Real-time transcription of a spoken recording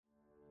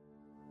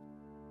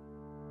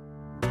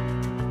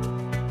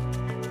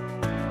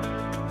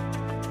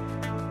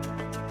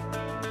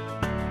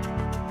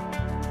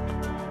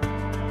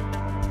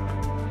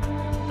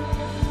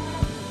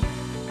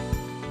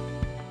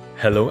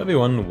Hello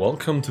everyone,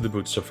 welcome to the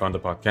Bootstrap Founder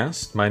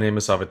Podcast. My name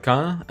is Avid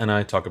Khan and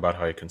I talk about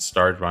how you can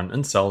start, run,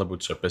 and sell a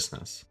Bootstrap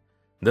business.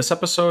 This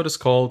episode is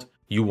called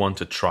You Want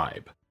a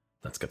Tribe.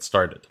 Let's get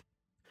started.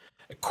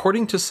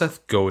 According to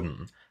Seth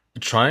Godin, a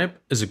tribe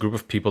is a group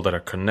of people that are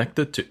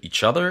connected to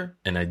each other,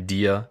 an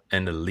idea,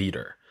 and a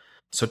leader.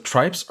 So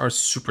tribes are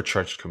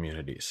supercharged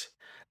communities.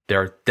 They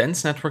are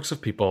dense networks of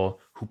people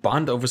who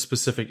bond over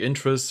specific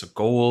interests or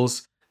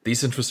goals.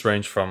 These interests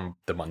range from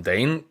the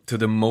mundane to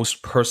the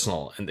most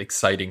personal and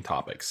exciting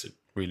topics. It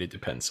really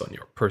depends on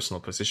your personal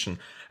position.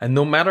 And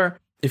no matter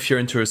if you're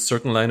into a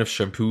certain line of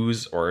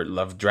shampoos or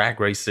love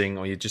drag racing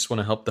or you just want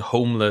to help the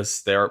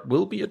homeless, there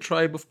will be a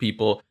tribe of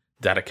people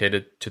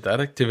dedicated to that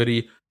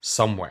activity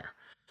somewhere.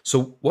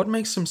 So what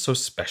makes them so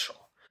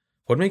special?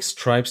 What makes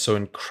tribes so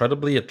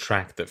incredibly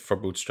attractive for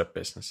bootstrap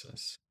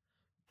businesses?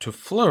 To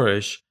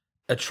flourish,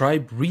 a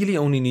tribe really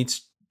only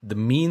needs the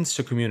means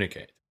to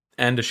communicate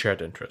and a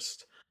shared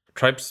interest.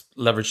 Tribes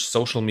leverage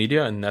social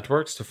media and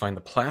networks to find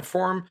a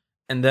platform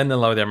and then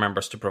allow their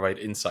members to provide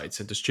insights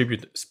and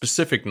distribute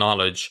specific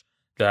knowledge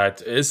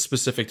that is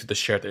specific to the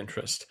shared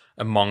interest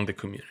among the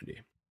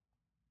community.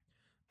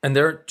 And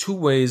there are two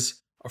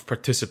ways of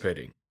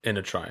participating in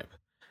a tribe.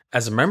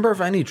 As a member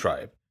of any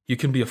tribe, you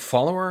can be a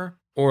follower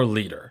or a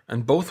leader,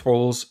 and both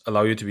roles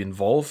allow you to be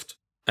involved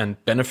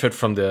and benefit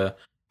from the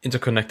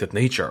interconnected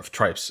nature of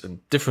tribes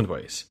in different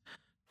ways.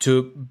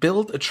 To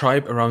build a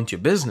tribe around your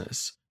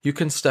business, you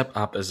can step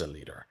up as a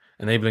leader,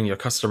 enabling your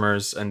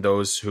customers and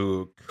those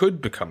who could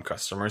become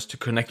customers to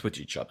connect with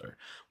each other,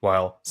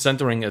 while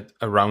centering it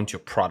around your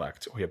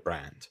product or your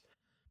brand.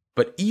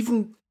 But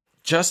even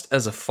just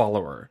as a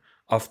follower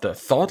of the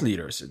thought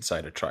leaders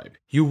inside a tribe,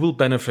 you will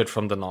benefit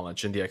from the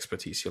knowledge and the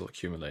expertise you'll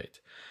accumulate.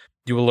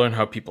 You will learn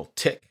how people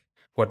tick,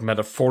 what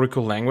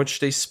metaphorical language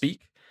they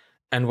speak,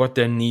 and what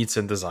their needs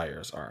and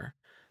desires are.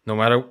 No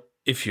matter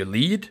if you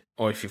lead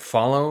or if you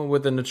follow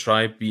within the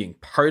tribe, being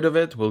part of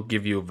it will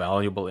give you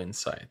valuable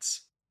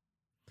insights.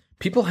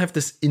 People have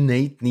this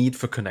innate need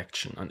for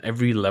connection on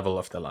every level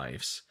of their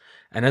lives.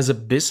 And as a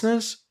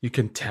business, you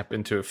can tap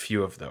into a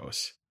few of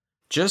those.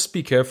 Just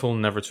be careful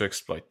never to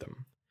exploit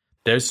them.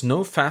 There's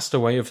no faster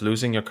way of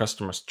losing your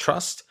customers'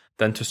 trust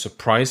than to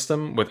surprise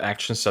them with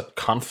actions that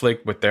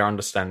conflict with their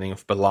understanding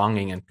of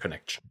belonging and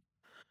connection.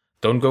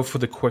 Don't go for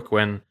the quick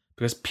win,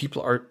 because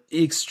people are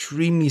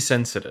extremely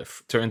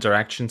sensitive to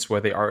interactions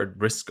where they are at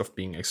risk of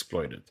being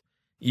exploited.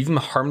 Even a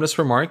harmless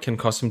remark can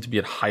cause them to be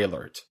at high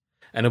alert,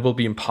 and it will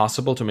be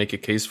impossible to make a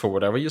case for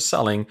whatever you're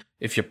selling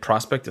if your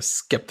prospect is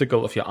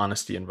skeptical of your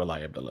honesty and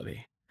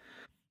reliability.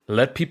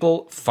 Let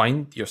people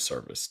find your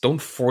service.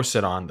 Don't force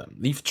it on them.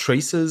 Leave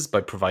traces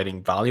by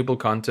providing valuable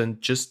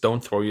content. Just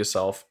don't throw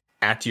yourself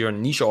at your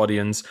niche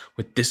audience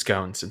with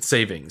discounts and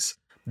savings.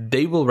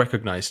 They will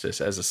recognize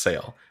this as a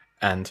sale.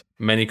 And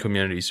many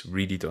communities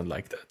really don't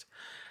like that.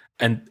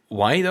 And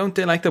why don't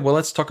they like that? Well,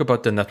 let's talk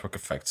about the network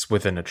effects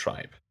within a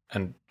tribe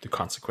and the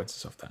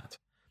consequences of that.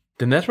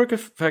 The network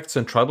effects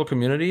in tribal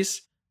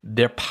communities,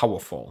 they're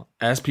powerful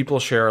as people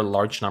share a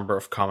large number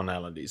of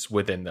commonalities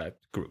within that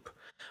group.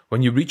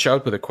 When you reach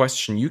out with a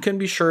question, you can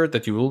be sure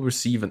that you will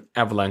receive an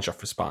avalanche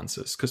of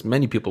responses because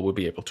many people will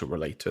be able to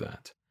relate to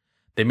that.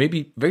 They may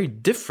be very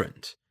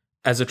different,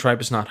 as a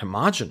tribe is not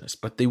homogeneous,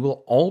 but they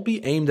will all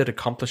be aimed at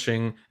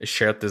accomplishing a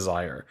shared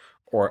desire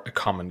or a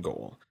common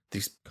goal.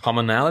 These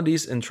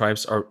commonalities in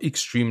tribes are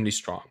extremely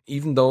strong,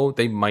 even though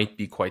they might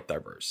be quite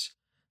diverse.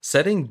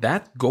 Setting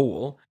that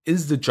goal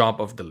is the job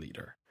of the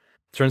leader.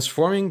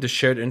 Transforming the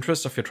shared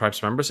interests of your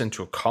tribe's members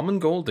into a common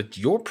goal that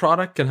your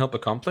product can help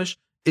accomplish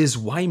is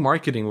why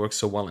marketing works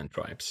so well in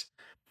tribes.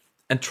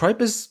 And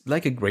tribe is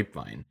like a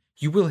grapevine.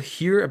 You will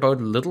hear about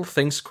little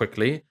things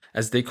quickly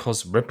as they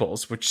cause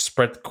ripples which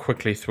spread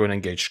quickly through an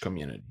engaged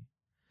community.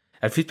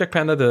 At Feedback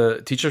Panda,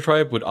 the teacher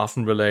tribe would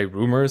often relay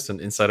rumors and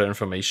insider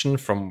information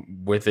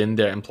from within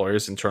their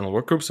employers' internal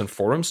workgroups and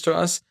forums to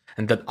us,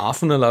 and that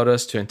often allowed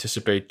us to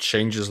anticipate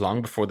changes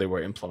long before they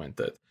were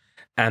implemented.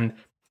 And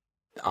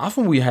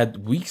often we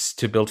had weeks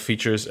to build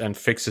features and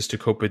fixes to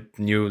cope with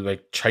new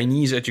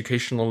Chinese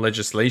educational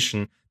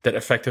legislation that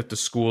affected the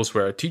schools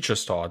where our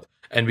teachers taught.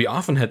 And we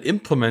often had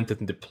implemented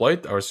and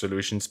deployed our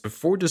solutions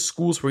before the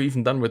schools were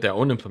even done with their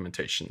own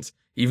implementations,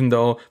 even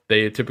though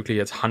they typically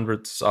had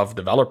hundreds of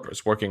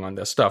developers working on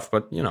their stuff.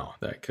 But,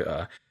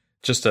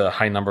 just a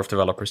high number of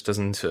developers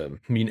doesn't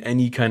mean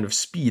any kind of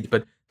speed.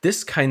 But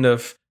this kind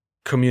of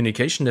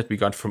communication that we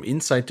got from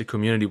inside the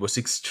community was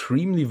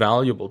extremely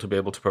valuable to be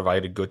able to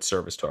provide a good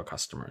service to our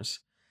customers.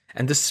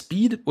 And the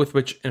speed with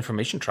which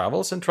information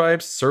travels in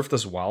tribes served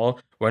us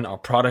well when our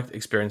product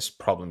experienced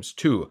problems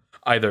too,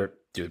 either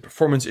due to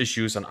performance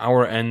issues on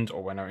our end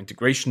or when our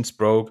integrations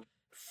broke.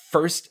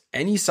 First,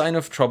 any sign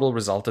of trouble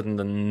resulted in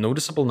the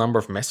noticeable number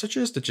of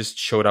messages that just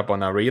showed up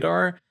on our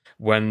radar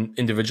when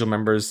individual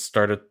members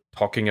started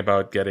talking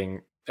about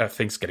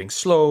things getting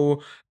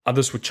slow.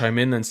 Others would chime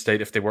in and state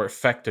if they were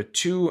affected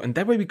too, and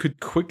that way we could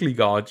quickly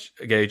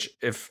gauge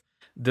if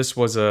this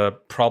was a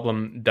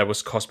problem that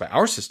was caused by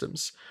our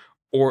systems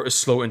or a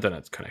slow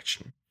internet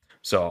connection.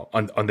 So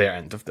on their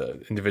end of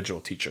the individual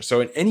teacher. So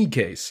in any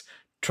case,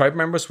 tribe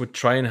members would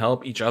try and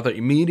help each other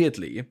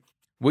immediately,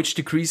 which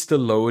decreased the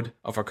load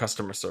of our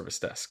customer service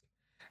desk.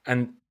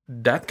 And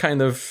that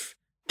kind of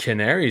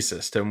canary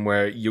system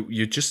where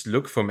you just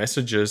look for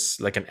messages,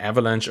 like an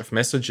avalanche of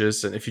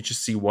messages, and if you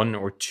just see one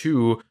or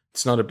two,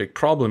 it's not a big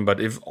problem. But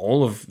if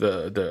all of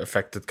the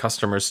affected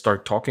customers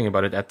start talking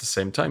about it at the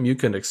same time, you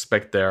can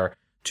expect there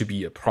to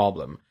be a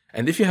problem.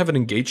 And if you have an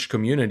engaged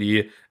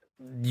community,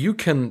 you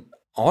can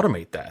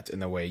automate that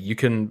in a way. You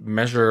can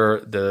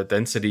measure the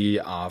density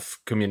of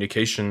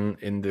communication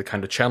in the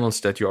kind of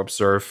channels that you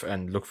observe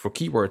and look for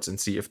keywords and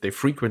see if they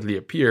frequently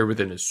appear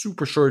within a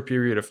super short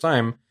period of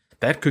time.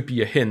 That could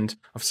be a hint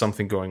of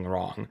something going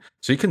wrong.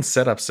 So you can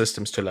set up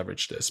systems to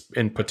leverage this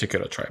in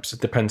particular tribes.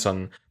 It depends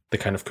on the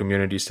kind of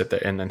communities that they're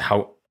in and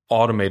how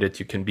automated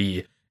you can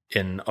be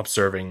in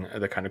observing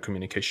the kind of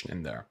communication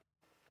in there.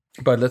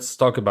 But let's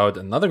talk about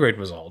another great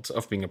result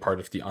of being a part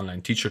of the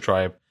online teacher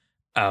tribe.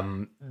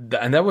 And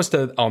that was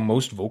that our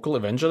most vocal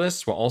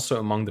evangelists were also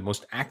among the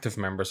most active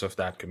members of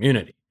that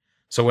community.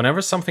 So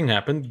whenever something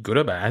happened, good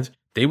or bad,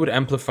 they would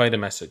amplify the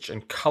message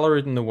and color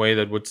it in a way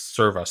that would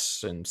serve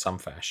us in some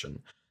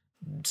fashion.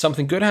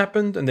 Something good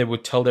happened, and they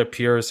would tell their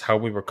peers how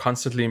we were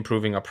constantly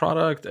improving our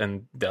product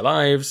and their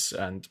lives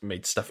and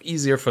made stuff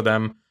easier for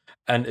them.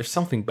 And if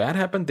something bad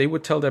happened, they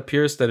would tell their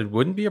peers that it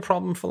wouldn't be a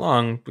problem for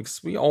long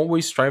because we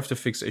always strive to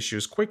fix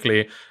issues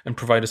quickly and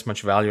provide as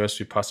much value as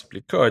we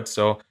possibly could.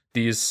 So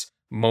these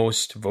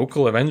most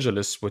vocal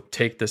evangelists would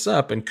take this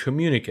up and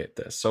communicate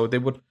this. So they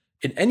would,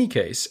 in any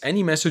case,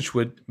 any message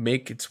would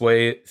make its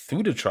way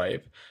through the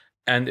tribe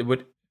and it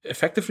would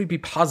effectively be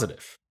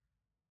positive,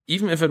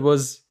 even if it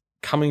was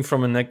coming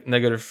from a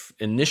negative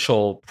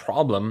initial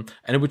problem,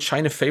 and it would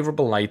shine a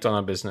favorable light on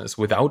our business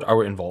without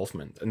our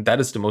involvement. And that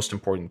is the most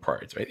important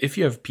part, right? If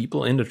you have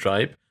people in the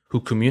tribe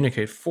who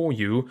communicate for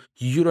you,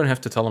 you don't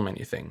have to tell them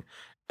anything.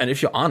 And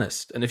if you're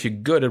honest and if you're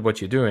good at what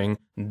you're doing,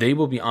 they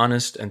will be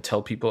honest and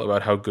tell people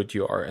about how good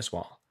you are as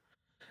well.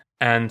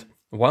 And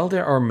while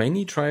there are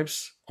many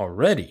tribes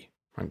already,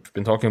 I've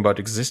been talking about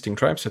existing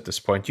tribes at this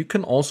point, you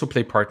can also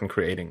play part in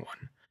creating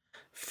one.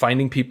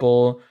 Finding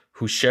people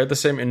who share the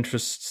same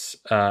interests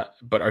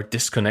but are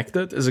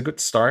disconnected is a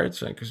good start,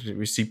 because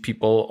we see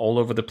people all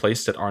over the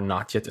place that are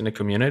not yet in a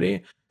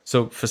community.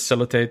 So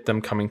facilitate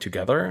them coming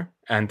together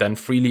and then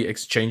freely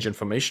exchange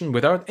information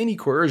without any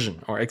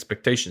coercion or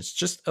expectations.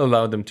 Just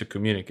allow them to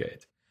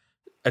communicate.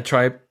 A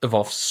tribe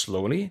evolves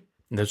slowly,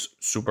 and that's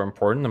super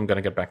important. I'm going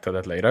to get back to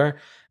that later.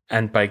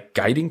 And by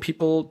guiding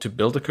people to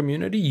build a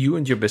community, you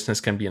and your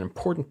business can be an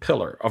important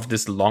pillar of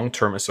this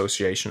long-term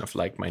association of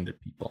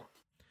like-minded people.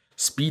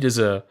 Speed is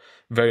a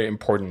very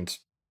important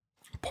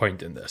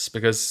point in this,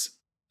 because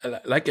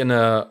like in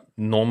a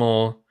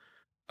normal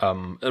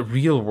a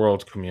real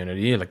world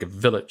community, like a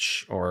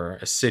village or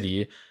a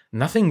city,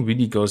 nothing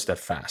really goes that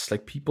fast.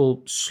 Like,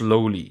 people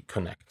slowly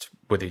connect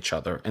with each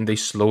other and they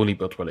slowly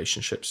build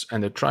relationships.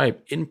 And the tribe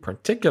in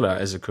particular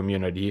as a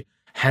community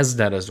has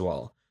that as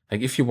well.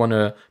 Like, if you want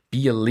to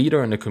be a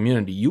leader in a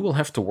community, you will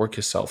have to work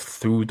yourself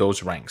through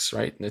those ranks,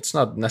 right? It's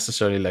not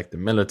necessarily like the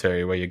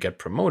military where you get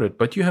promoted,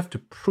 but you have to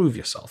prove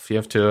yourself. You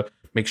have to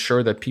make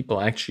sure that people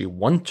actually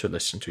want to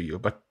listen to you,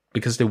 but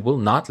because they will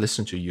not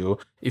listen to you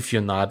if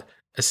you're not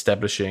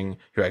establishing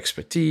your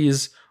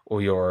expertise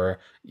or your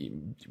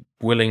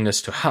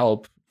willingness to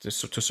help, to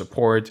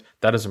support.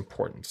 That is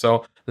important.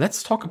 So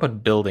let's talk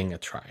about building a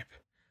tribe.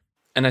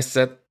 And I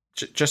said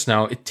just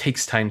now, it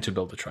takes time to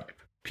build a tribe.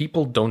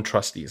 People don't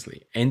trust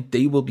easily, and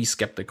they will be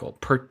skeptical,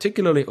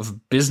 particularly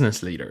of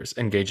business leaders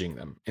engaging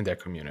them in their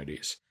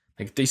communities.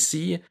 Like, they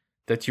see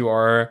that you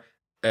are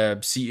a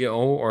CEO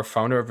or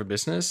founder of a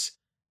business.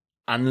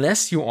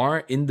 Unless you are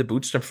in the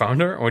Bootstrap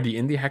founder or the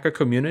indie hacker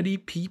community,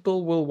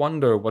 people will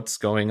wonder what's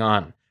going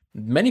on.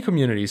 Many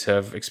communities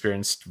have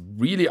experienced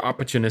really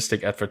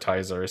opportunistic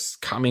advertisers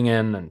coming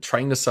in and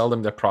trying to sell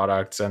them their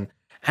products. And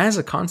as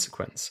a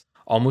consequence,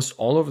 almost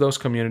all of those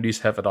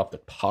communities have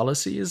adopted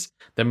policies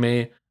that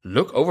may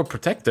look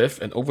overprotective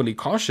and overly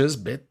cautious,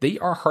 but they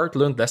are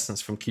hard-learned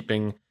lessons from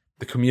keeping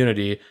the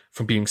community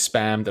from being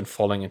spammed and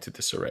falling into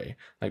disarray.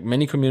 Like,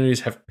 many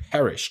communities have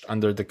perished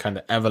under the kind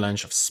of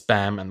avalanche of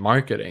spam and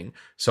marketing.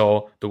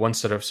 So the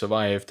ones that have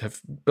survived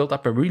have built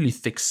up a really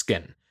thick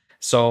skin.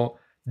 So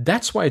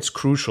that's why it's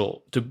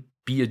crucial to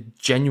be a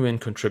genuine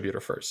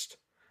contributor first.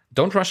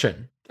 Don't rush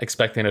in,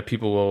 expecting that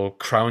people will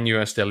crown you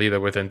as their leader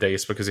within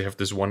days because you have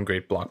this one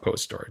great blog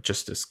post or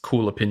just this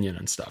cool opinion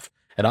and stuff.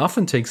 It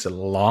often takes a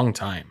long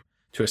time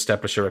to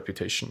establish a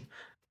reputation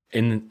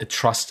in a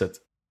trusted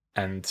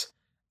and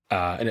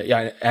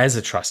as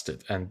a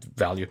trusted and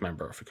valued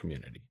member of a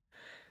community.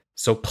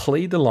 So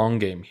play the long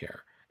game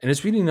here. And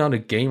it's really not a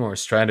game or a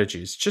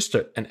strategy. It's just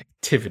an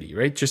activity,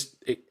 right? Just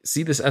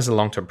see this as a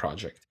long-term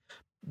project.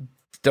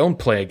 Don't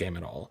play a game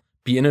at all.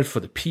 Be in it for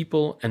the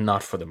people and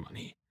not for the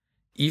money.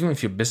 Even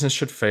if your business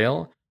should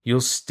fail, you'll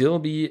still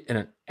be in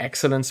an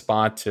excellent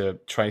spot to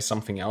try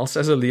something else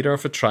as a leader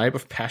of a tribe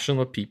of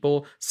passionate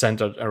people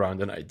centered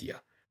around an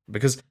idea.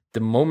 Because the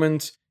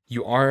moment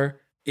you are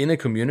in a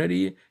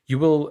community, you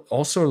will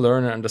also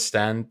learn and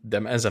understand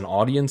them as an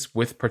audience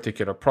with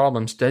particular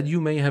problems that you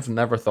may have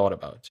never thought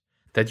about,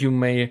 that you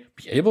may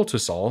be able to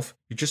solve.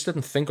 You just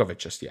didn't think of it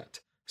just yet.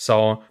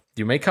 So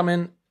you may come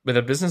in with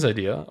a business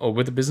idea or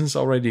with a business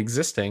already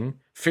existing,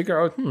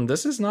 figure out,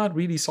 this is not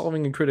really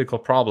solving a critical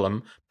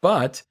problem.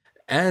 But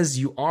as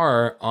you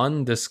are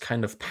on this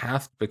kind of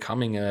path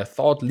becoming a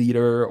thought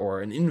leader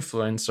or an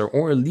influencer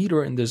or a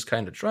leader in this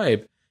kind of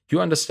tribe, you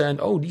understand,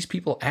 these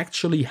people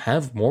actually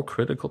have more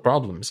critical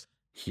problems.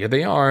 Here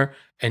they are,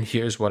 and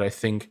here's what I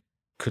think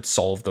could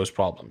solve those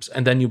problems.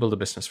 And then you build a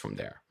business from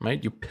there,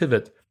 right? You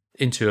pivot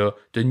into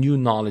the new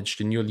knowledge,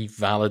 the newly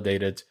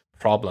validated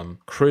problem,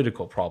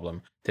 critical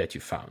problem that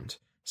you found.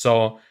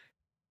 So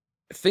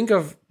think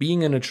of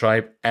being in a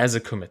tribe as a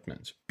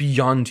commitment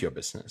beyond your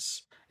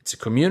business. It's a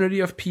community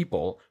of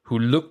people who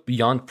look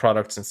beyond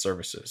products and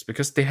services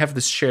because they have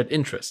this shared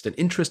interest. And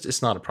interest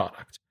is not a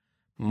product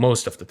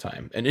most of the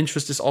time. And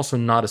interest is also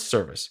not a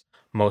service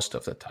most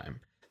of the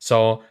time.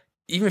 So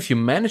even if you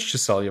manage to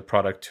sell your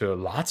product to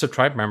lots of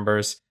tribe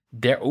members,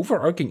 their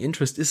overarching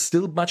interest is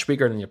still much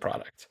bigger than your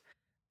product.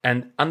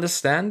 And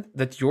understand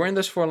that you're in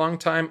this for a long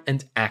time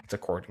and act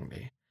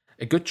accordingly.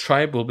 A good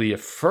tribe will be a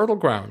fertile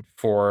ground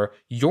for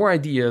your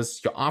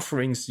ideas, your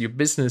offerings, your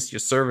business, your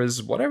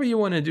service, whatever you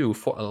want to do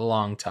for a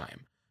long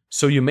time.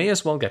 So you may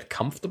as well get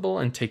comfortable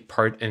and take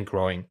part in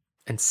growing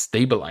and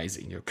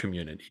stabilizing your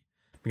community.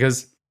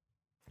 Because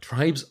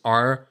tribes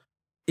are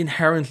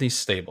inherently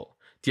stable.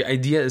 The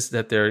idea is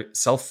that they're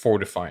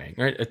self-fortifying,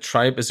 right? A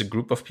tribe is a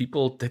group of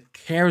people that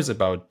cares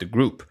about the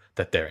group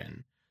that they're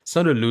in. It's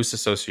not a loose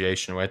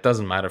association where it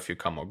doesn't matter if you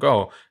come or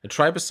go. A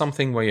tribe is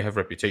something where you have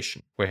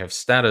reputation, where you have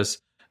status,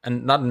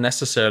 and not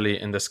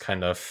necessarily in this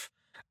kind of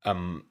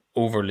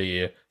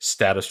overly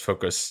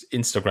status-focused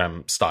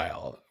Instagram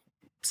style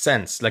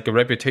sense. Like a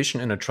reputation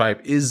in a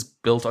tribe is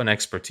built on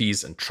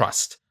expertise and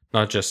trust,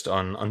 not just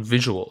on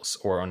visuals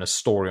or on a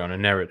story, on a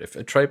narrative.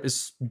 A tribe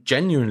is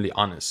genuinely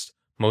honest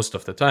most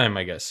of the time,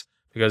 I guess,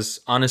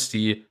 because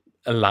honesty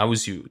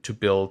allows you to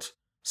build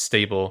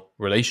stable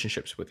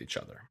relationships with each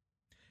other.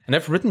 And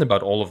I've written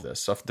about all of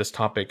this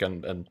topic,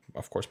 and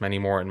of course many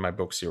more in my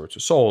book, Zero to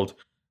Sold.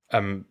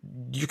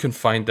 You can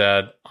find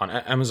that on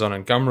Amazon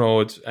and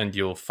Gumroad, and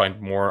you'll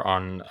find more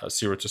on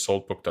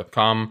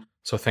zerotosoldbook.com.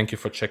 So thank you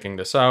for checking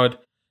this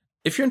out.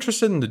 If you're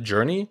interested in the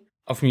journey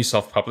of me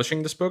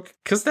self-publishing this book,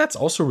 because that's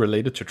also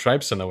related to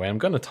tribes in a way, I'm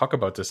going to talk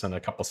about this in a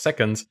couple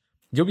seconds.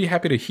 You'll be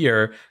happy to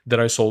hear that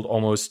I sold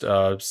almost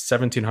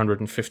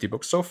 1,750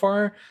 books so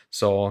far.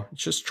 So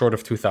just short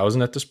of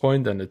 2,000 at this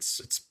point, and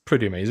it's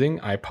pretty amazing.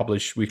 I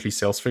publish weekly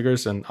sales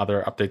figures and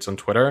other updates on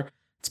Twitter.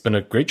 It's been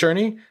a great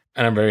journey,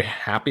 and I'm very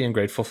happy and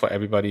grateful for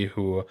everybody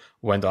who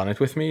went on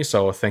it with me.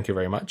 So thank you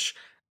very much.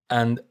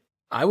 And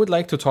I would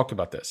like to talk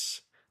about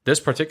this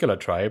particular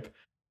tribe,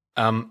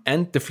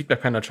 and the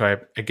Feedback Panda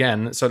tribe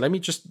again. So let me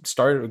just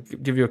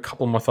give you a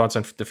couple more thoughts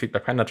on the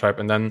Feedback Panda tribe,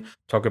 and then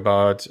talk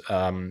about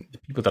the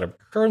people that I'm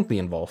currently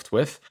involved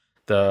with,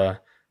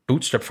 the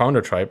Bootstrap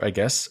Founder tribe, I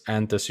guess,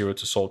 and the Zero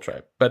to Sold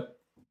tribe. But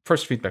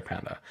first, Feedback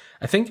Panda.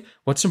 I think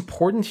what's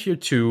important here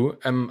too,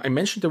 I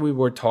mentioned that we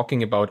were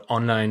talking about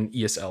online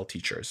ESL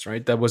teachers,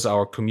 right? That was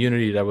our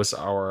community, that was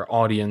our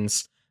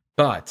audience.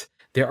 But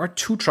there are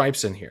two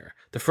tribes in here.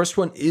 The first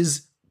one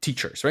is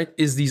teachers, right?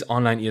 Is these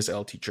online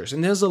ESL teachers.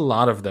 And there's a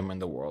lot of them in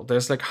the world.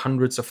 There's like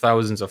hundreds of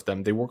thousands of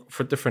them. They work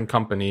for different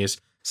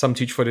companies. Some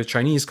teach for the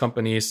Chinese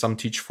companies. Some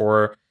teach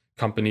for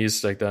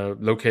companies like that are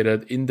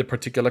located in the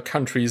particular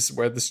countries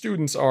where the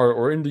students are,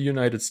 or in the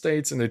United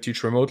States, and they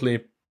teach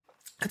remotely.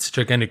 It's a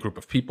gigantic group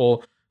of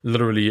people,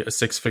 literally a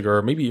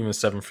 6-figure, maybe even a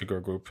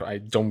 7-figure group. I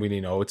don't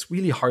really know. It's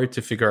really hard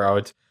to figure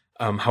out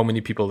how many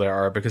people there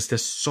are, because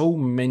there's so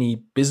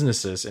many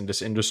businesses in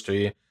this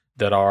industry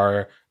that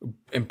are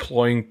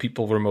employing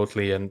people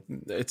remotely, and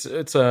it's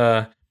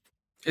a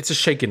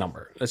shaky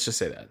number. Let's just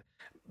say that.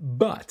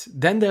 But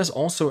then there's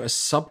also a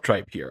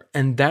sub-tribe here,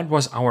 and that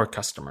was our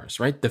customers,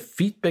 right? The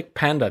Feedback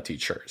Panda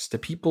teachers, the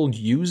people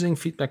using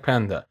Feedback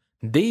Panda,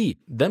 they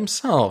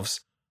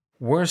themselves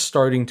were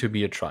starting to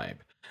be a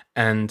tribe.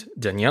 And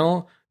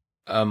Danielle,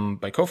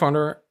 my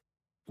co-founder,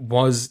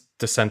 was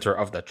the center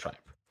of that tribe.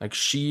 Like,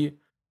 she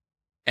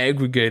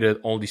aggregated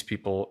all these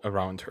people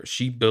around her.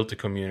 She built a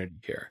community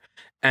here.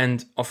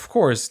 And of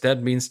course,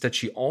 that means that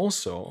she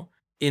also,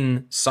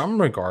 in some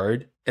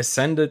regard,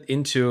 ascended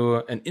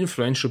into an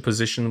influential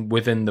position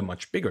within the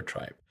much bigger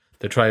tribe,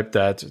 the tribe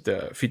that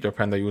the Feedback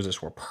Panda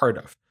users were part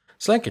of.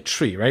 It's like a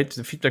tree, right?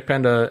 The Feedback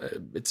Panda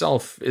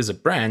itself is a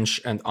branch,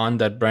 and on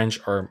that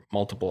branch are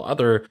multiple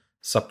other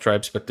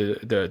sub-tribes, but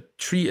the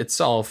tree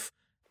itself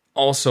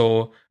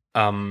also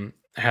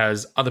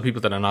has other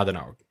people that are not in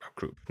our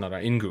group, not our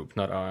in-group,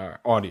 not our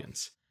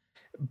audience.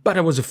 But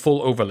it was a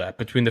full overlap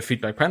between the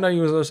Feedback Panda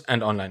users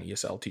and online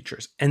ESL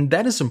teachers. And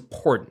that is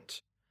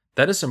important.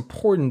 That is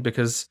important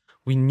because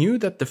we knew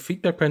that the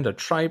Feedback Panda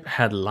tribe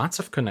had lots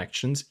of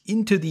connections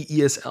into the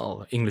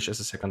ESL, English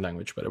as a second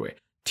language, by the way,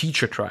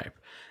 teacher tribe.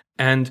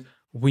 And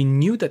we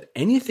knew that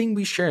anything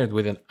we shared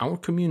within our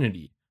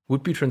community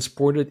would be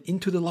transported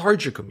into the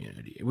larger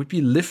community. It would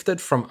be lifted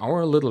from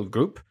our little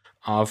group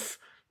of,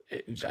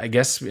 I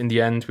guess in the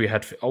end, we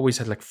always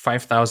had like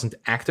 5,000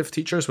 active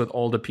teachers, with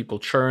all the people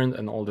churned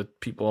and all the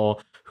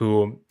people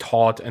who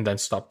taught and then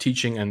stopped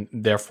teaching and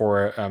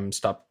therefore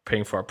stopped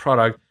paying for our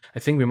product. I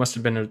think we must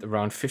have been at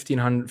around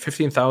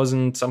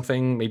 15,000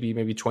 something,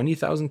 maybe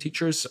 20,000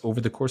 teachers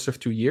over the course of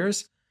 2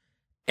 years.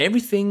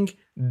 Everything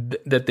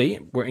that they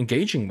were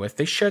engaging with,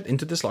 they shared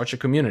into this larger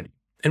community.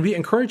 And we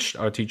encouraged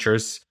our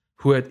teachers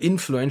who had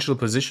influential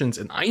positions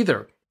in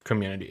either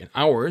community, in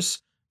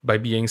ours, by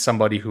being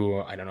somebody who,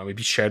 I don't know,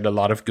 maybe shared a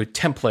lot of good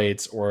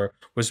templates or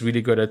was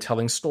really good at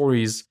telling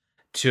stories,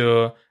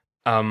 to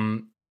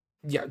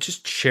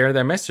just share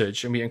their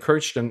message. And we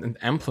encouraged them and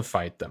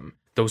amplified them,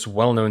 those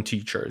well-known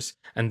teachers,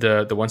 and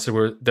the ones that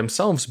were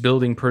themselves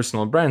building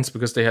personal brands,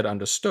 because they had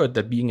understood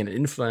that being an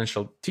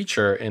influential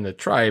teacher in a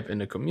tribe,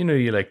 in a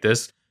community like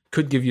this,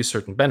 could give you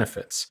certain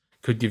benefits,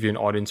 could give you an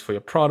audience for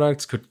your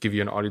products, could give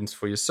you an audience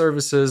for your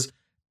services.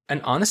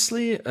 And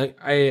honestly,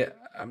 I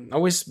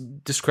always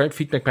describe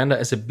Feedback Panda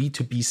as a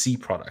B2BC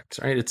product,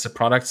 right? It's a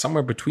product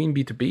somewhere between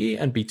B2B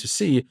and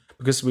B2C,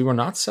 because we were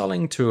not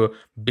selling to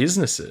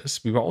businesses.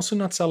 We were also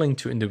not selling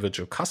to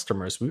individual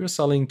customers. We were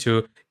selling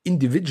to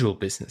individual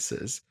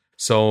businesses.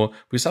 So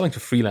we're selling to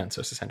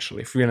freelancers,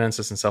 essentially,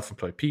 freelancers and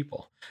self-employed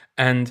people.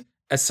 And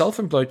a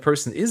self-employed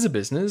person is a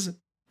business,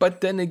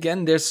 but then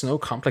again, there's no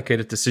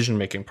complicated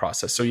decision-making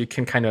process. So you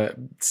can kind of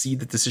see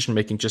the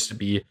decision-making just to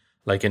be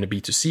like in a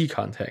B2C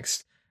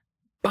context.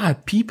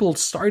 But people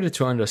started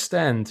to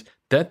understand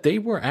that they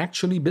were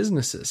actually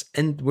businesses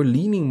and were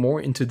leaning more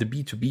into the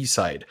B2B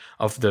side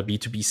of the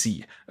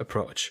B2BC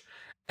approach.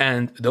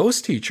 And those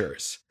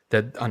teachers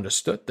that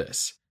understood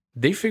this,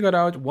 they figured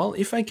out, well,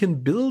 if I can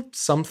build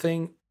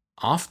something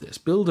off this,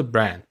 build a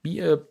brand, be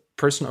a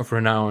person of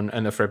renown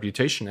and of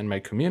reputation in my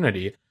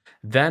community,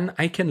 then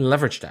I can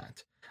leverage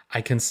that.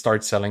 I can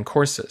start selling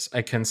courses.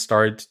 I can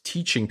start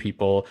teaching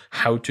people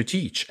how to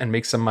teach and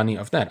make some money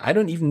off that. I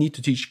don't even need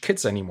to teach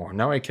kids anymore.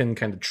 Now I can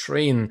kind of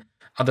train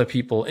other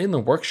people in the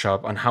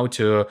workshop on how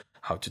to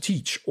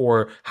teach,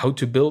 or how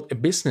to build a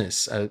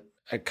business, a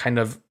kind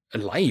of a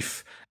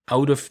life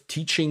out of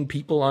teaching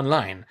people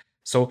online.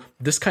 So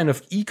this kind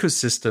of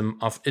ecosystem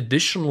of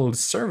additional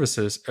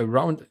services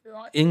around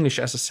English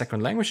as a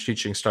second language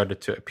teaching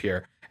started to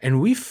appear.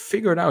 And we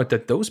figured out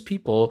that those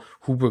people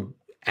who were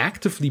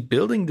actively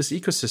building this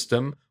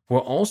ecosystem were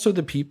also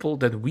the people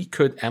that we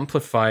could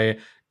amplify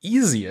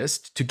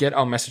easiest to get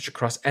our message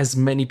across as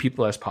many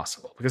people as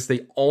possible, because they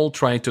all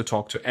try to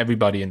talk to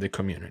everybody in the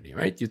community,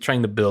 right? You're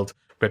trying to build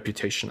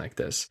reputation like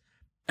this.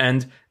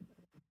 And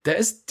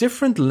there's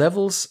different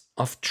levels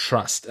of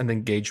trust and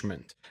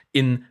engagement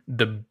in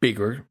the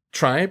bigger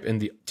tribe, in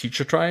the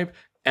teacher tribe,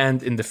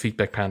 and in the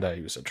Feedback Panda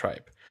user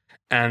tribe.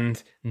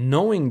 And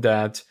knowing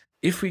that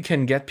if we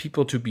can get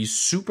people to be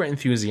super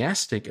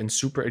enthusiastic and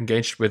super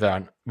engaged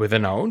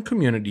within our own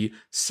community,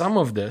 some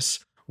of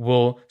this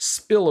will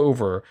spill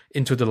over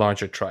into the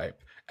larger tribe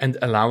and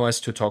allow us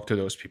to talk to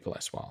those people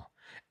as well.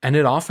 And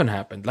it often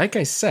happened. Like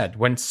I said,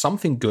 when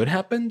something good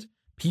happened,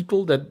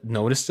 people that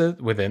noticed it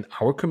within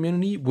our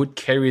community would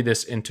carry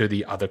this into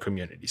the other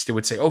communities. They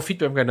would say, oh,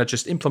 Feedback Panda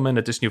just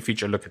implemented this new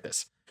feature. Look at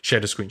this.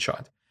 Share the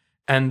screenshot.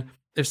 And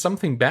if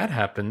something bad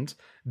happened,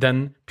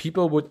 then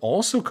people would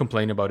also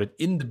complain about it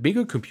in the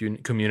bigger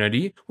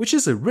community, which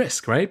is a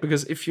risk, right?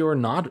 Because if you're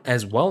not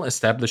as well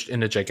established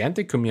in a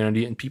gigantic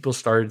community and people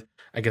start,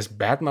 I guess,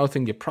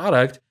 bad-mouthing your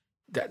product,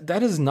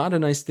 that is not a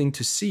nice thing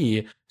to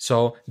see.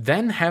 So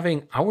then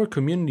having our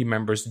community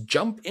members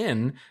jump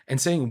in and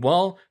saying,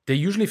 well, they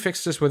usually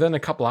fix this within a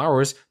couple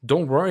hours,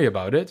 don't worry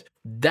about it,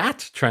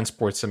 that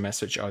transports a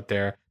message out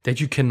there that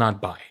you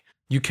cannot buy.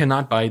 You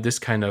cannot buy this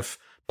kind of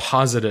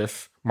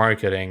positive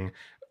marketing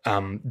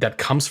that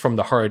comes from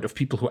the heart of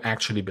people who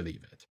actually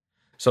believe it.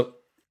 So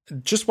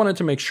just wanted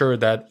to make sure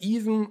that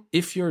even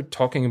if you're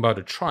talking about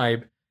a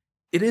tribe,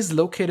 it is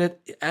located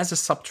as a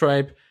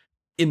sub-tribe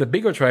in the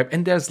bigger tribe,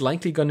 and there's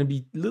likely going to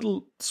be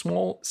little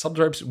small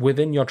sub-tribes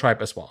within your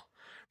tribe as well,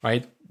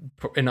 right?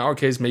 In our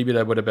case, maybe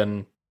that would have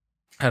been,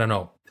 I don't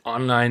know,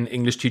 online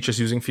English teachers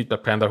using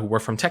Feedback Panda who were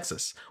from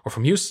Texas or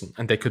from Houston,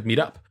 and they could meet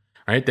up,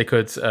 right? They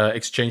could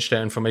exchange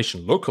their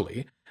information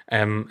locally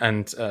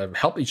and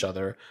help each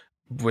other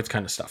with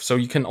kind of stuff. So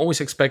you can always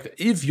expect,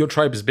 if your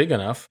tribe is big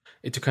enough,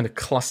 it to kind of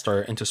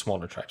cluster into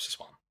smaller tribes as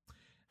well.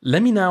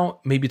 Let me now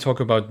maybe talk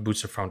about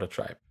Bootstrap Founder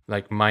Tribe,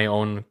 like my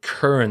own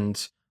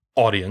current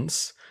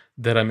audience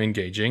that I'm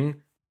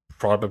engaging,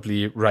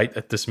 probably right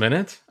at this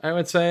minute, I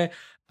would say.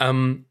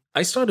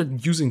 I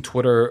started using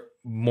Twitter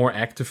more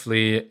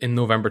actively in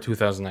November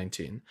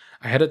 2019.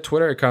 I had a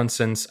Twitter account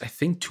since, I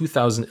think,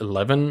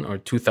 2011 or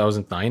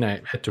 2009.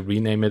 I had to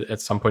rename it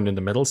at some point in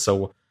the middle.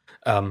 So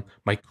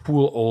my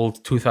cool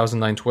old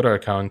 2009 Twitter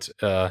account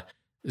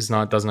does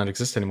not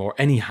exist anymore.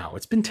 Anyhow,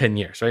 it's been 10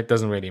 years, right? It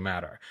doesn't really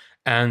matter.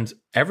 And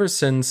ever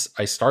since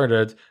I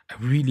started, I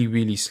really,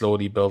 really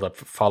slowly built up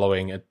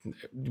following. I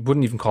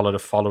wouldn't even call it a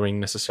following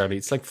necessarily.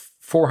 It's like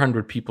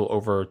 400 people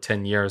over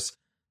 10 years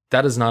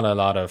That is not a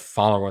lot of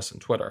followers on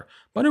Twitter,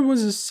 but it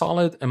was a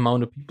solid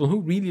amount of people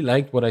who really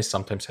liked what I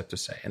sometimes had to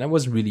say. And I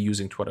wasn't really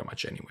using Twitter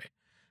much anyway.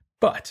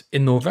 But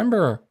in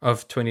November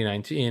of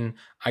 2019,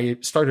 I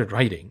started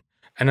writing.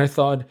 And I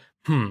thought,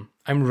 I'm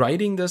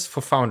writing this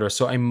for founders,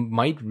 so I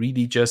might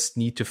really just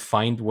need to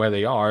find where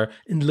they are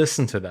and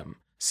listen to them,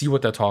 see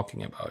what they're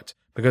talking about.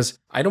 Because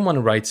I don't want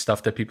to write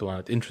stuff that people are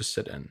not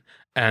interested in.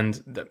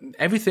 And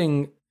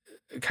everything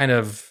kind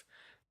of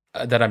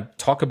that I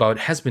talk about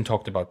has been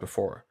talked about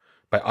before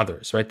by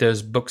others, right?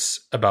 There's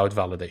books about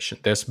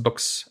validation. There's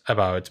books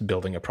about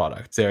building a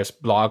product. There's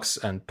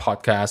blogs and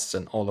podcasts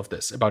and all of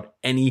this about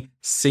any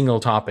single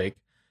topic,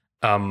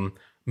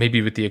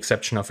 maybe with the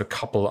exception of a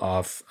couple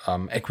of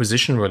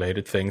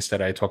acquisition-related things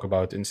that I talk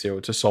about in Zero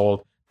to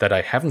Sold that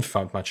I haven't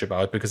found much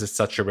about because it's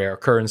such a rare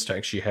occurrence to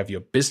actually have your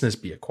business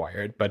be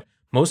acquired. But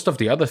most of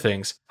the other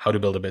things, how to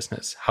build a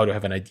business, how to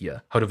have an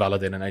idea, how to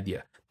validate an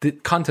idea, the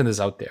content is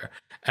out there.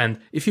 And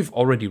if you've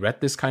already read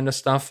this kind of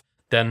stuff,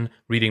 then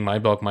reading my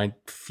blog might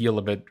feel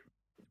a bit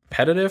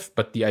repetitive,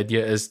 but the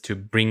idea is to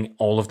bring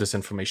all of this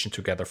information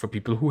together for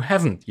people who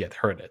haven't yet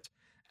heard it.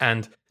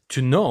 And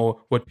to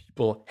know what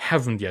people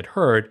haven't yet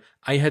heard,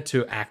 I had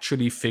to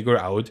actually figure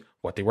out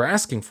what they were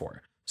asking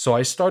for. So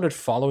I started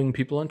following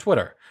people on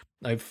Twitter.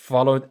 I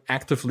followed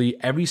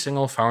actively every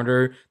single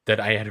founder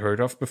that I had heard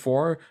of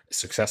before,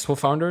 successful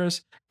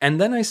founders. And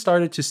then I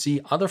started to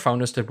see other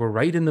founders that were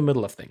right in the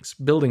middle of things,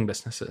 building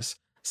businesses.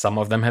 Some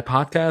of them had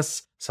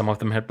podcasts, some of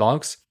them had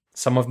blogs.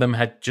 Some of them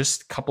had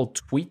just a couple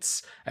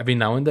tweets every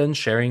now and then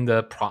sharing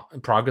the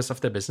progress of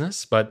their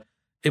business. But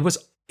it was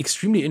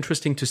extremely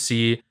interesting to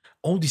see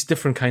all these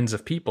different kinds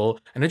of people.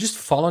 And I just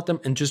followed them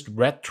and just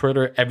read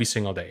Twitter every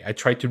single day. I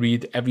tried to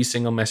read every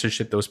single message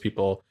that those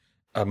people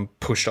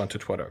pushed onto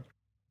Twitter.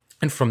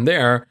 And from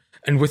there,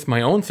 and with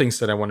my own things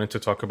that I wanted to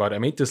talk about, I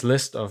made this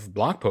list of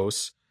blog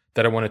posts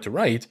that I wanted to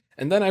write.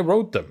 And then I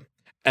wrote them.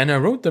 And I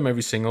wrote them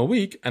every single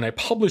week. And I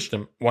published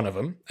them, one of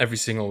them, every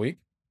single week.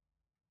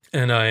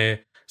 And I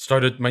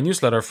started my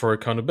newsletter for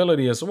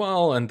accountability as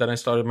well. And then I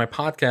started my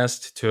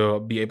podcast to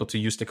be able to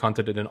use the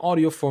content in an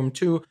audio form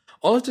too.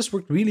 All of this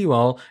worked really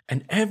well.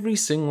 And every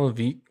single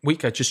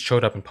week I just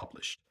showed up and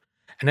published.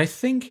 And I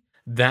think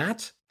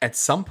that at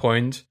some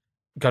point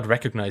got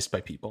recognized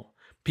by people.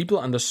 People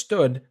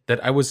understood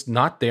that I was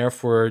not there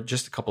for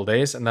just a couple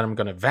days and then I'm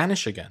going to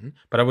vanish again,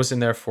 but I was in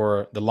there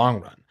for the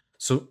long run.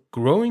 So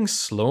growing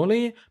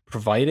slowly,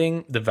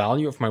 providing the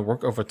value of my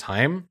work over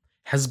time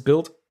has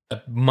built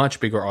a much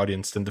bigger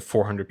audience than the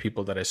 400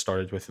 people that I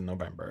started with in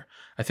November.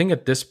 I think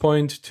at this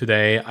point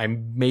today,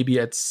 I'm maybe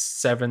at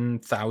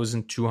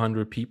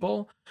 7,200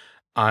 people.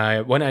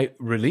 When I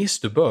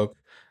released the book,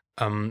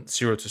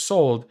 Zero to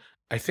Sold,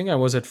 I think I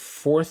was at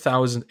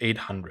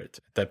 4,800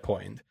 at that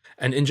point.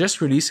 And in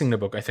just releasing the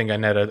book, I think I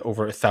netted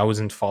over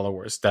 1,000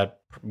 followers that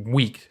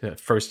week,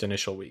 that first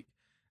initial week.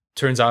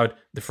 Turns out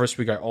the first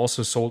week I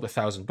also sold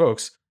 1,000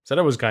 books. So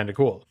that was kind of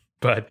cool.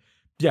 But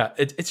yeah,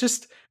 it's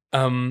just...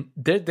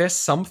 there's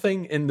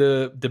something in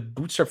the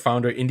Bootstrap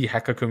founder indie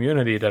hacker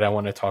community that I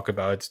want to talk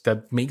about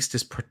that makes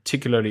this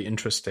particularly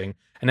interesting.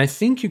 And I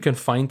think you can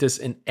find this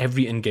in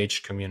every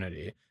engaged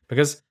community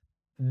because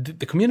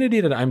the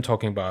community that I'm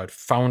talking about,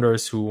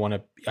 founders who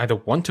either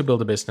want to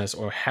build a business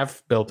or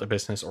have built a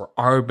business or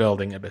are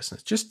building a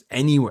business, just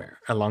anywhere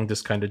along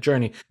this kind of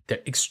journey,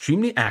 they're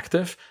extremely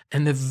active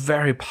and they're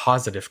very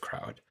positive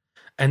crowd.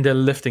 And they're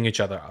lifting each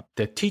other up.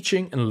 They're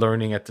teaching and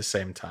learning at the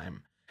same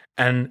time.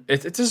 And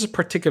it is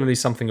particularly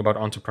something about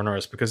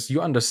entrepreneurs because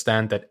you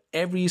understand that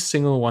every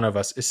single one of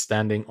us is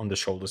standing on the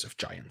shoulders of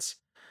giants.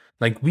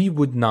 Like we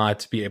would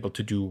not be able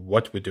to do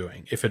what we're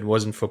doing if it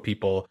wasn't for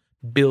people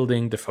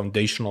building the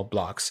foundational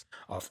blocks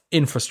of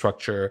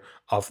infrastructure,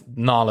 of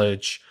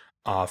knowledge,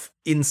 of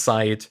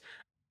insight.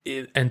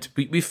 And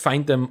we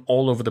find them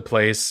all over the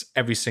place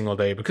every single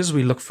day because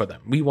we look for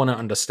them. We want to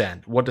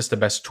understand what is the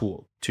best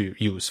tool to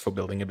use for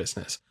building a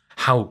business.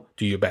 How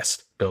do you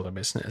best build a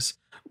business?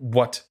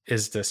 What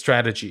is the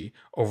strategy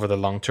over the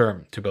long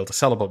term to build a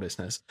sellable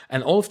business?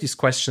 And all of these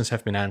questions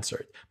have been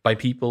answered by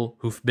people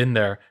who've been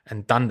there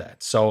and done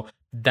that. So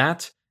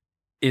that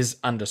is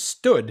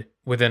understood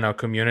within our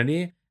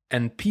community.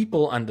 And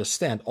people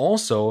understand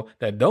also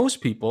that those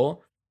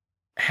people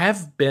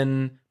have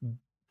been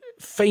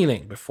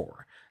failing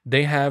before.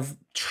 They have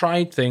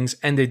tried things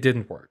and they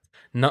didn't work.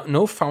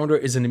 No founder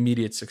is an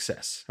immediate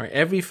success, right?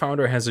 Every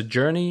founder has a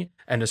journey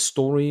and a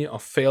story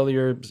of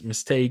failures,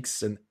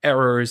 mistakes, and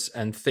errors,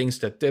 and things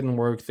that didn't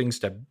work, things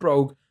that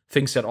broke,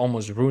 things that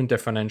almost ruined their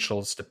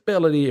financial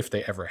stability if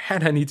they ever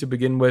had any to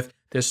begin with.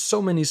 There's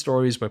so many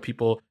stories where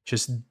people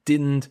just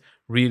didn't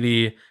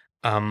really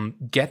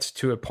get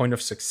to a point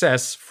of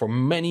success for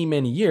many,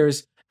 many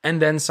years,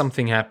 and then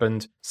something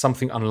happened,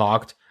 something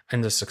unlocked,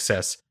 and the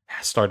success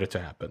started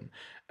to happen.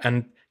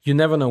 And you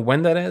never know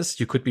when that is.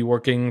 You could be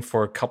working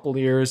for a couple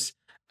years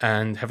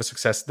and have a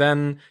success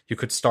then. You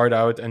could start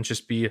out and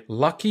just be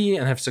lucky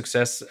and have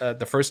success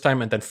the first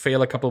time and then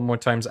fail a couple more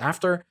times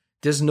after.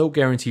 There's no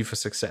guarantee for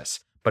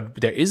success.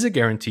 But there is a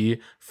guarantee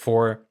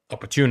for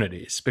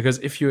opportunities. Because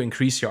if you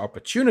increase your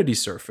opportunity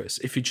surface,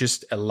 if you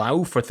just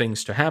allow for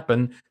things to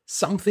happen,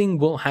 something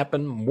will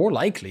happen more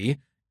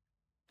likely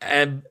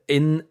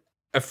in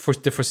for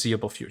the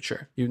foreseeable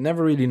future. You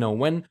never really know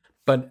when,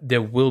 but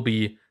there will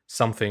be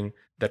something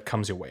that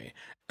comes your way.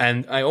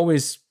 And I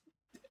always,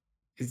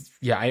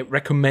 I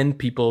recommend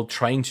people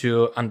trying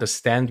to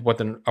understand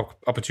what an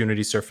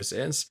opportunity surface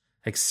is,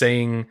 like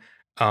saying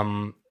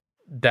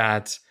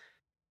that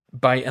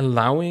by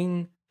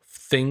allowing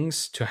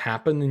things to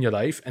happen in your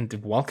life and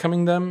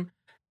welcoming them,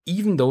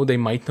 even though they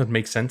might not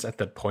make sense at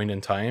that point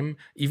in time,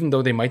 even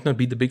though they might not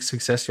be the big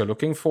success you're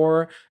looking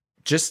for,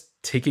 just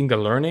taking the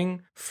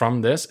learning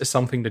from this is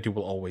something that you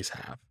will always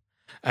have.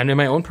 And in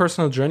my own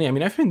personal journey, I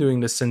mean, I've been doing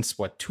this since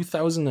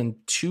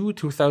 2002,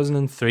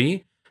 2003.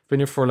 I've been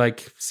here for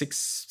like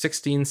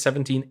 16,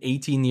 17,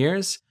 18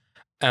 years.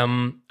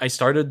 I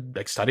started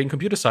like studying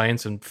computer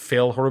science and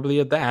failed horribly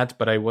at that,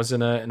 but I was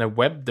in a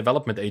web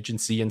development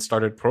agency and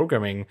started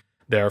programming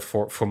there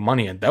for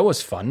money, and that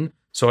was fun.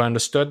 So I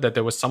understood that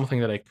there was something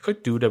that I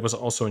could do that was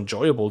also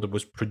enjoyable, that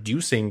was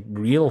producing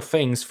real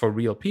things for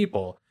real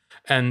people.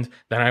 And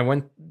then I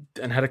went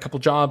and had a couple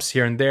jobs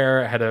here and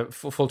there. I had a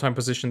full-time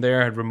position there,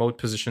 I had remote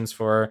positions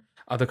for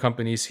other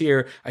companies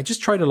here. I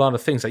just tried a lot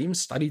of things. I even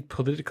studied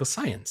political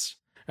science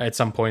at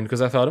some point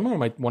because I thought, I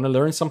might want to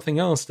learn something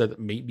else that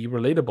may be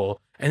relatable.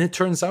 And it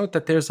turns out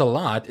that there's a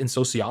lot in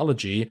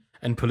sociology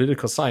and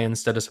political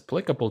science that is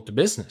applicable to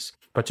business,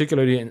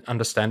 particularly in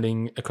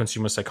understanding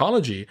consumer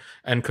psychology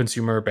and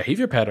consumer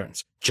behavior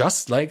patterns,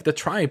 just like the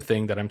tribe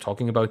thing that I'm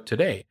talking about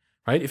today,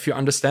 right? If you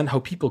understand how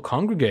people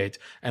congregate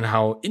and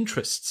how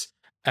interests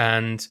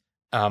and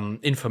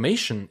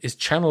information is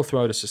channeled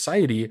throughout a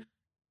society,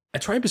 a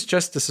tribe is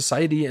just a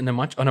society on a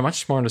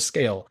much smaller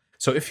scale.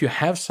 So if you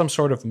have some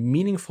sort of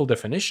meaningful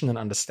definition and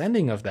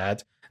understanding of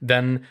that,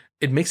 then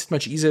it makes it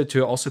much easier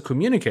to also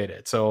communicate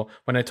it. So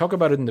when I talk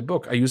about it in the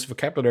book, I use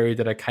vocabulary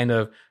that I kind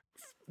of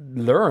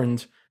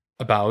learned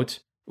about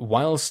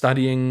while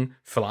studying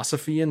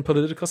philosophy and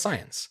political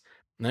science.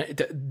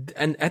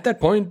 And at that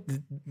point,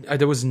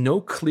 there was no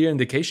clear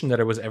indication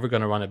that I was ever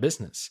going to run a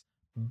business.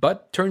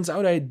 But turns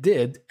out I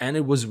did, and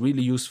it was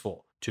really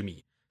useful to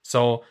me.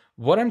 So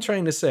what I'm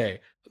trying to say,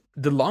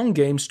 the long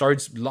game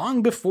starts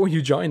long before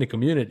you join a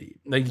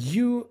community. Like,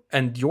 you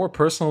and your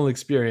personal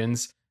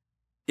experience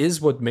is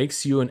what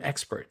makes you an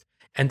expert.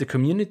 And the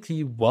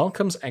community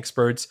welcomes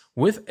experts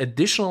with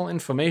additional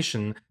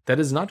information that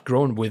is not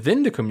grown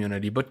within the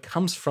community, but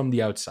comes from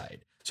the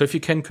outside. So if you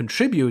can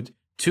contribute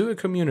to a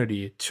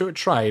community, to a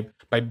tribe,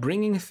 by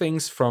bringing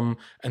things from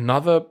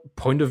another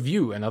point of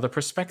view, another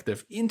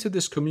perspective into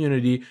this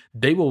community,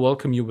 they will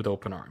welcome you with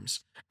open arms.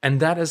 And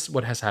that is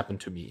what has happened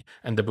to me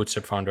and the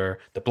Bootstrap Founder,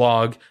 the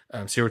blog,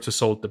 Zero to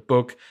Sold, the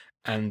book.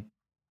 And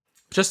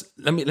just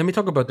let me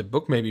talk about the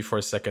book maybe for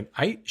a second.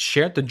 I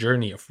shared the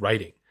journey of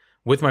writing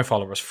with my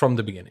followers from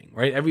the beginning,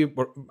 right?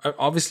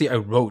 Obviously I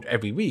wrote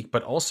every week,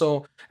 but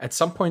also at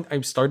some point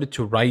I started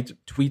to write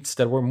tweets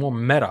that were more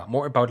meta,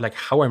 more about like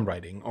how I'm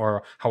writing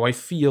or how I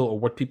feel or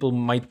what people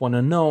might want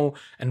to know.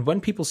 And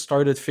when people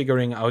started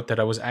figuring out that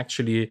I was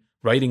actually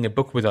writing a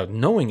book without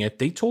knowing it,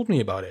 they told me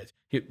about it.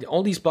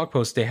 All these blog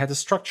posts, they had a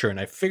structure, and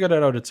I figured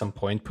it out at some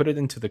point, put it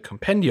into the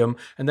compendium,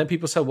 and then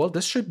people said, well,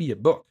 this should be a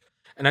book.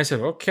 And I said,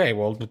 okay,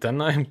 well,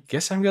 then I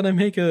guess I'm going to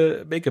make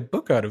a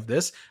book out of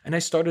this. And I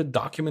started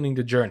documenting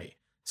the journey,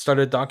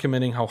 started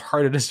documenting how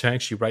hard it is to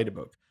actually write a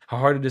book, how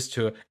hard it is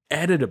to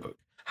edit a book,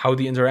 how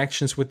the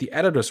interactions with the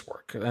editors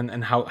work,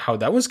 and how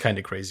that was kind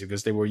of crazy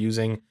because they were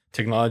using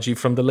technology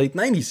from the late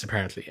 90s,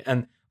 apparently.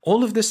 And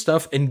all of this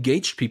stuff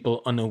engaged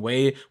people in a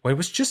way where it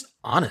was just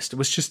honest. It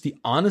was just the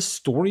honest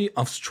story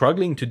of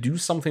struggling to do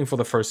something for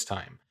the first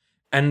time.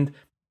 And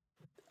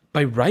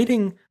by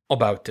writing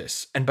about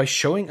this and by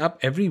showing up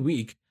every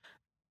week,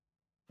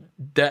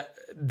 that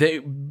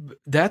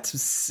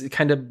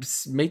kind of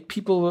made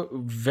people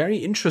very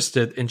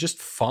interested in just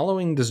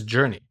following this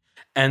journey.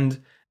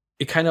 And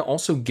it kind of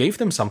also gave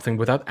them something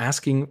without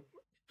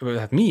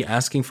me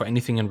asking for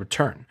anything in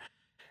return.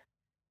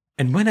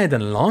 And when I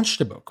then launched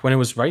the book, when it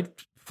was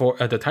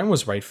the time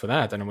was right for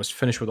that, and I was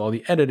finished with all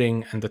the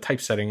editing and the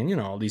typesetting and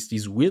all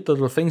these weird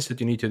little things that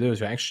you need to do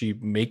to actually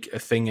make a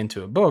thing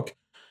into a book,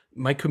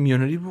 my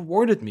community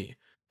rewarded me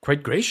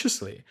quite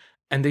graciously.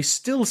 And they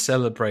still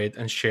celebrate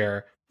and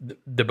share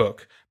the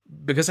book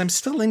because I'm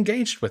still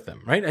engaged with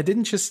them, right? I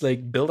didn't just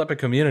like build up a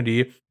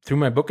community, threw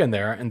my book in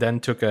there, and then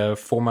took a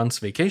 4 months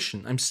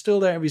vacation. I'm still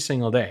there every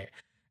single day.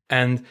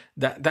 And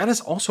that is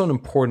also an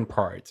important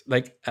part.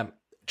 Like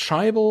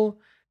tribal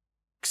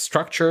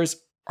structures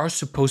are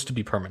supposed to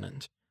be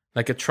permanent.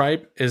 Like a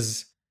tribe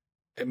is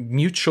a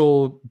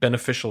mutual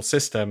beneficial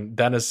system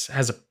that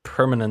has a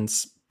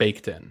permanence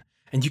baked in.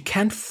 And you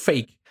can't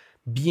fake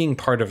being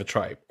part of a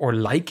tribe or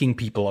liking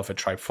people of a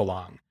tribe for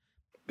long.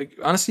 Like,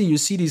 honestly, you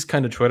see these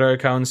kind of Twitter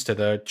accounts that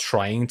are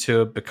trying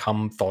to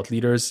become thought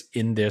leaders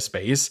in their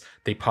space.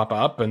 They pop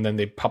up and then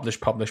they publish,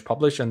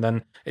 and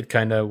then it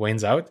kind of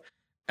wanes out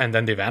and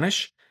then they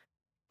vanish.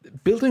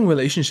 Building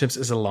relationships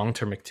is a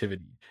long-term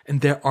activity.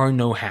 And there are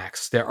no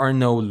hacks. There are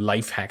no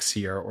life hacks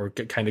here or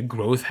kind of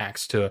growth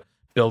hacks to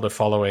build a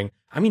following.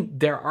 I mean,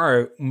 there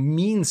are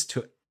means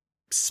to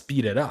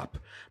speed it up,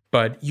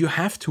 but you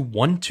have to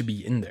want to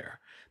be in there.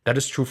 That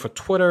is true for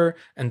Twitter,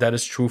 and that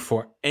is true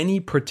for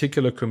any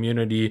particular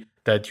community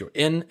that you're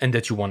in and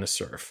that you want to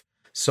serve.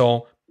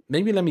 So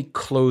maybe let me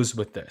close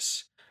with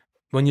this.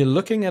 When you're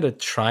looking at a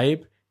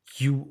tribe,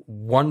 you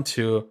want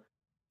to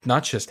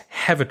not just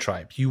have a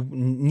tribe, you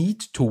need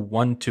to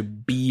want to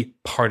be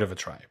part of a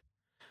tribe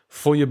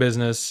for your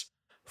business,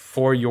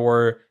 for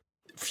your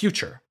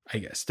future, I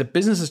guess. The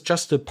business is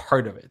just a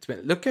part of it.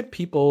 Look at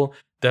people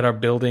that are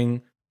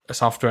building a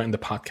software in the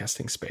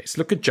podcasting space.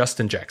 Look at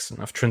Justin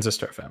Jackson of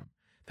Transistor FM.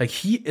 Like,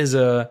 he is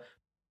a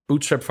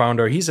bootstrap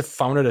founder. He's a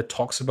founder that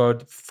talks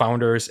about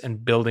founders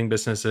and building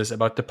businesses,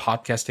 about the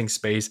podcasting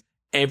space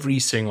every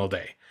single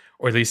day,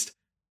 or at least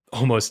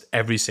almost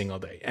every single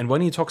day. And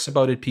when he talks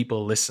about it,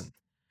 people listen.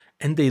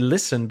 And they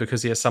listen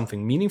because he has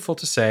something meaningful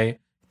to say.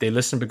 They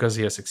listen because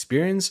he has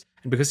experience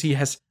and because he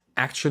has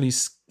actually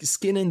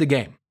skin in the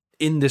game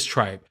in this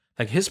tribe.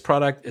 Like, his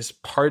product is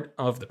part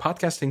of the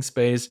podcasting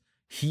space.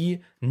 He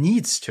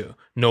needs to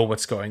know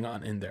what's going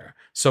on in there.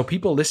 So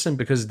people listen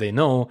because they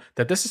know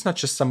that this is not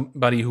just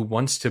somebody who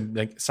wants to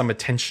like some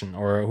attention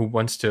or who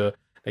wants to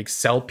like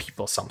sell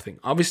people something.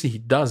 Obviously he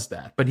does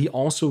that, but he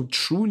also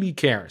truly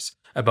cares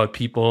about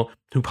people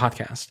who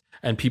podcast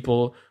and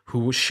people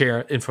who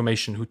share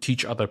information, who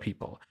teach other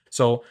people.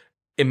 So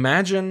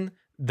imagine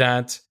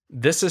that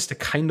this is the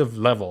kind of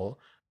level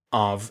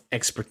of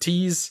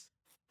expertise,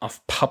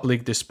 of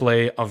public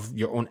display, of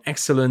your own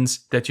excellence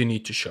that you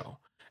need to show.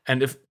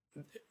 And if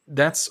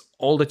that's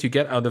all that you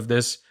get out of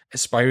this,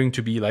 aspiring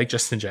to be like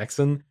Justin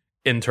Jackson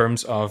in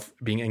terms of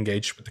being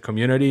engaged with the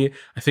community,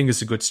 I think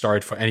is a good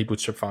start for any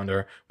bootstrap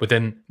founder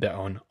within their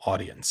own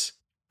audience.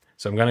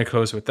 So I'm going to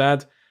close with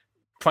that.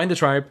 Find a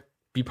tribe,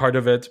 be part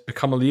of it,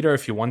 become a leader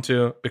if you want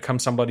to, become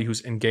somebody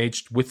who's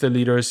engaged with the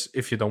leaders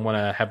if you don't want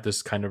to have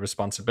this kind of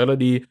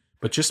responsibility,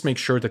 but just make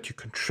sure that you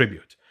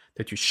contribute,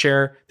 that you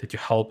share, that you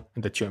help,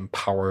 and that you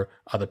empower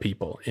other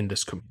people in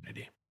this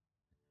community.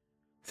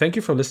 Thank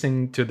you for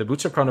listening to the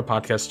Bootstrap Founder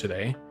podcast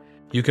today.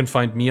 You can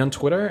find me on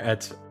Twitter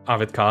at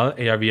AvidKahl,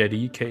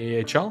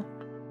 ARVIDKAHL,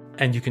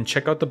 and you can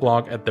check out the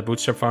blog at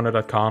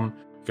thebootstrapfounder.com.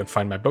 You can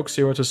find my book,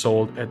 Zero to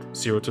Sold, at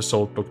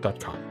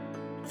zerotosoldbook.com.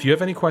 If you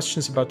have any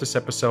questions about this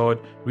episode,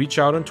 reach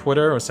out on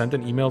Twitter or send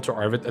an email to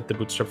Arvid at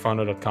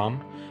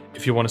thebootstrapfounder.com.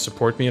 If you want to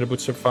support me at a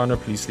Bootstrap Founder,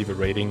 please leave a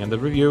rating and a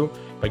review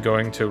by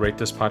going to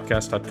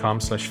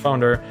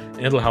ratethispodcast.com/founder, and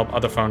it'll help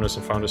other founders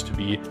and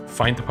founders-to-be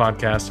find the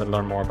podcast and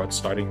learn more about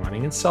starting,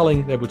 running, and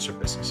selling their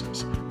bootstrap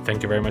businesses.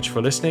 Thank you very much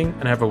for listening,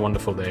 and have a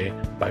wonderful day.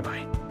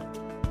 Bye-bye.